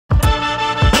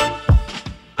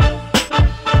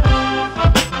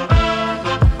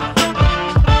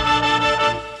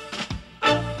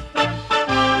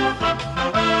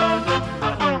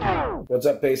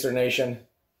up, Pacer Nation?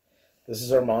 This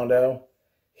is Armando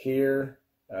here,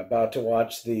 about to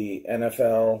watch the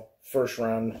NFL first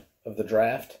round of the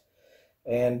draft.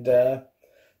 And I'm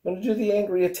going to do the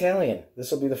Angry Italian.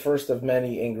 This will be the first of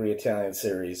many Angry Italian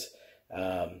series.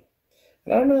 And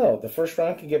I don't know, the first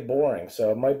round can get boring,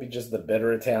 so it might be just the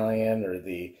bitter Italian or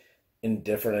the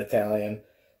indifferent Italian.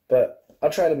 But I'll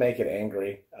try to make it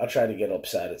angry. I'll try to get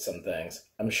upset at some things.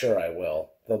 I'm sure I will.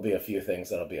 There'll be a few things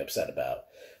that I'll be upset about.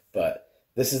 But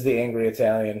this is the Angry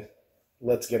Italian.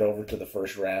 Let's get over to the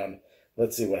first round.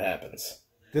 Let's see what happens.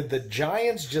 Did the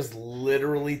Giants just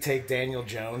literally take Daniel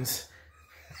Jones?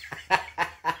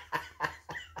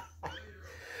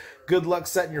 Good luck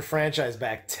setting your franchise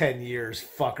back 10 years,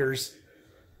 fuckers.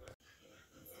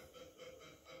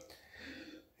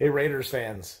 Hey, Raiders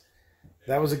fans.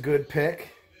 That was a good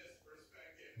pick.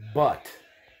 But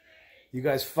you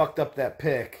guys fucked up that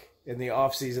pick in the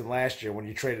offseason last year when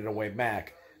you traded away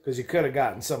Mac, because you could have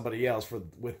gotten somebody else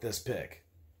with this pick.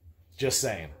 Just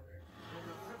saying.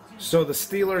 So the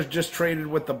Steelers just traded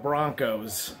with the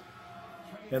Broncos,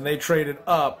 and they traded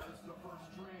up.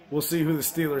 We'll see who the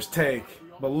Steelers take.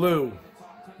 But Lou,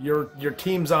 your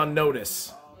team's on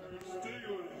notice.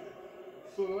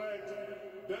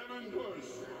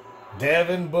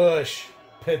 Devin Bush,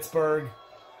 Pittsburgh.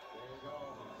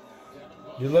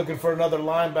 You're looking for another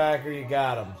linebacker, you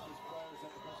got him.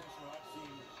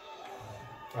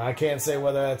 I can't say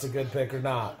whether that's a good pick or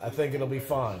not. I think it'll be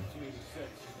fun.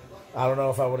 I don't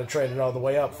know if I would have traded all the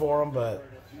way up for him, but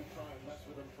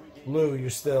Lou,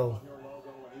 you're still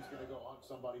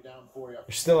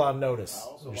on notice.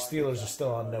 Your Steelers are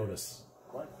still on notice.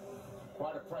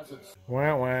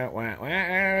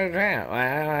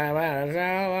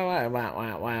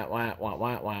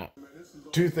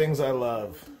 Two things I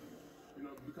love.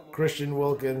 Christian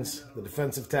Wilkins, the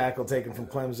defensive tackle taken from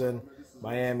Clemson,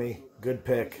 Miami, good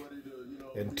pick.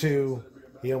 And two,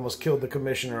 he almost killed the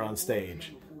commissioner on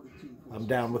stage. I'm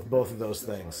down with both of those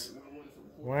things.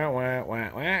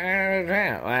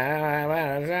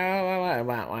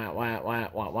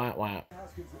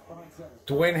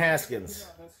 Dwayne Haskins,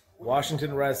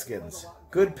 Washington Redskins.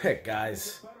 Good pick,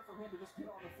 guys.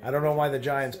 I don't know why the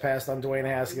Giants passed on Dwayne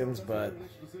Haskins, but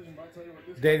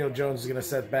Daniel Jones is going to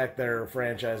set back their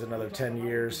franchise another 10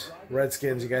 years.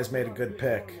 Redskins, you guys made a good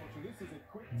pick.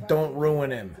 Don't ruin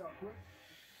him.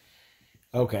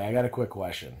 Okay, I got a quick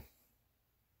question.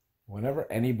 Whenever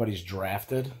anybody's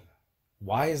drafted,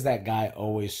 why is that guy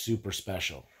always super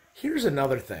special? Here's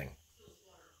another thing.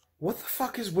 What the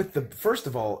fuck is with the... First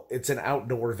of all, it's an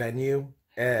outdoor venue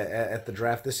at the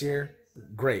draft this year.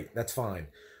 Great, that's fine.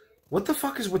 What the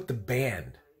fuck is with the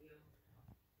band?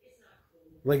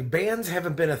 Like, bands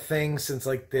haven't been a thing since,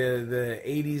 like, the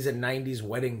 80s and 90s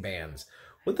wedding bands.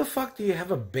 What the fuck do you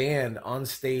have a band on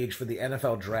stage for the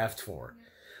NFL draft for?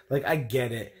 Like, I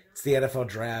get it. It's the NFL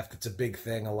draft. It's a big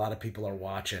thing. A lot of people are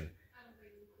watching.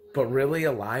 But really,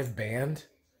 a live band?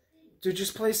 Dude,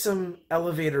 just play some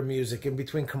elevator music in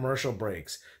between commercial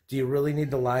breaks. Do you really need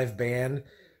the live band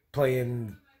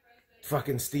playing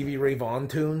fucking Stevie Ray Vaughan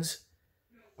tunes?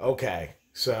 Okay.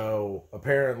 So,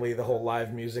 apparently the whole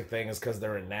live music thing is because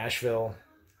they're in Nashville.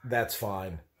 That's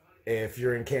fine. If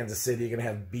you're in Kansas City, you're going to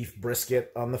have beef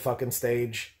brisket on the fucking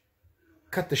stage.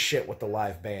 Cut the shit with the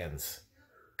live bands.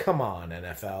 Come on,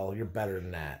 NFL. You're better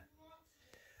than that.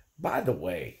 By the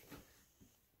way,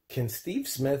 can Steve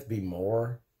Smith be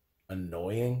more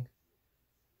annoying?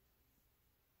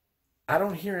 I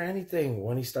don't hear anything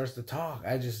when he starts to talk.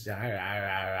 I just...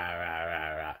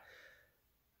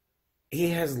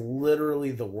 He has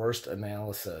literally the worst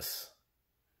analysis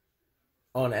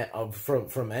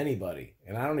from anybody.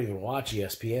 And I don't even watch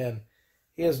ESPN.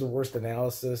 He has the worst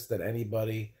analysis than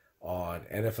anybody on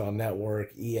NFL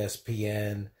Network,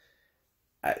 ESPN.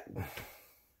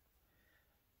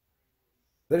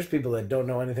 There's people that don't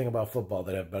know anything about football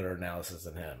that have better analysis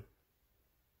than him.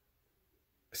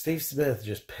 Steve Smith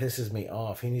just pisses me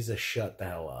off. He needs to shut the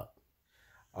hell up.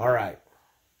 All right.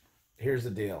 Here's the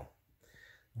deal.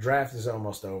 Draft is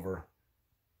almost over.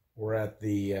 We're at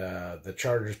the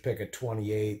Chargers pick at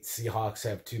 28. Seahawks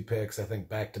have 2 picks, I think,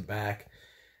 back to back,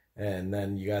 and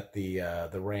then you got the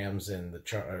Rams and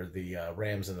the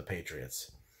Rams and the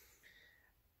Patriots.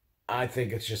 I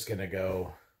think it's just gonna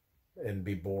go and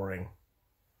be boring.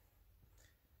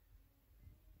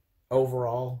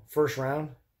 Overall, first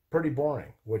round, pretty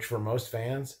boring, which for most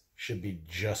fans should be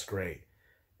just great.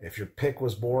 If your pick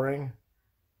was boring,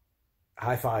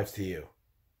 high fives to you.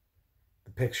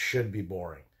 The picks should be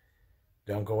boring.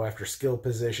 Don't go after skill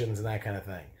positions and that kind of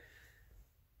thing.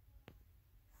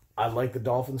 I like the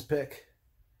Dolphins pick.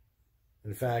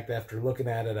 In fact, after looking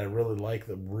at it, I really like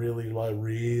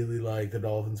the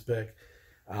Dolphins pick.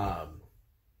 And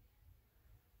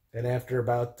after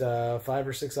about 5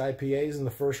 or 6 IPAs in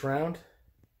the first round,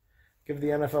 give the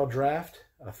NFL draft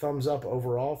a thumbs up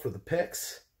overall for the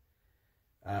picks.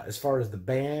 As far as the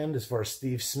band, as far as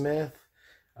Steve Smith,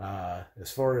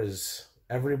 as far as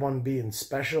everyone being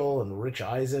special and Rich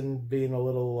Eisen being a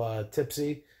little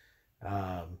tipsy,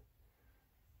 I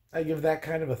give that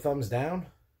kind of a thumbs down.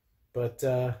 But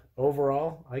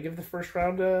overall, I give the first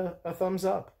round a thumbs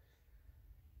up.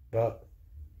 But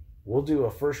we'll do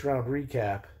a first round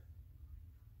recap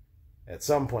at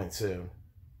some point soon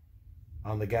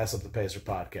on the Gas Up the Pacer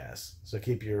podcast. So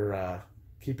keep your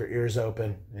ears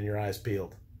open and your eyes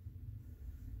peeled.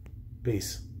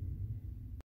 Peace.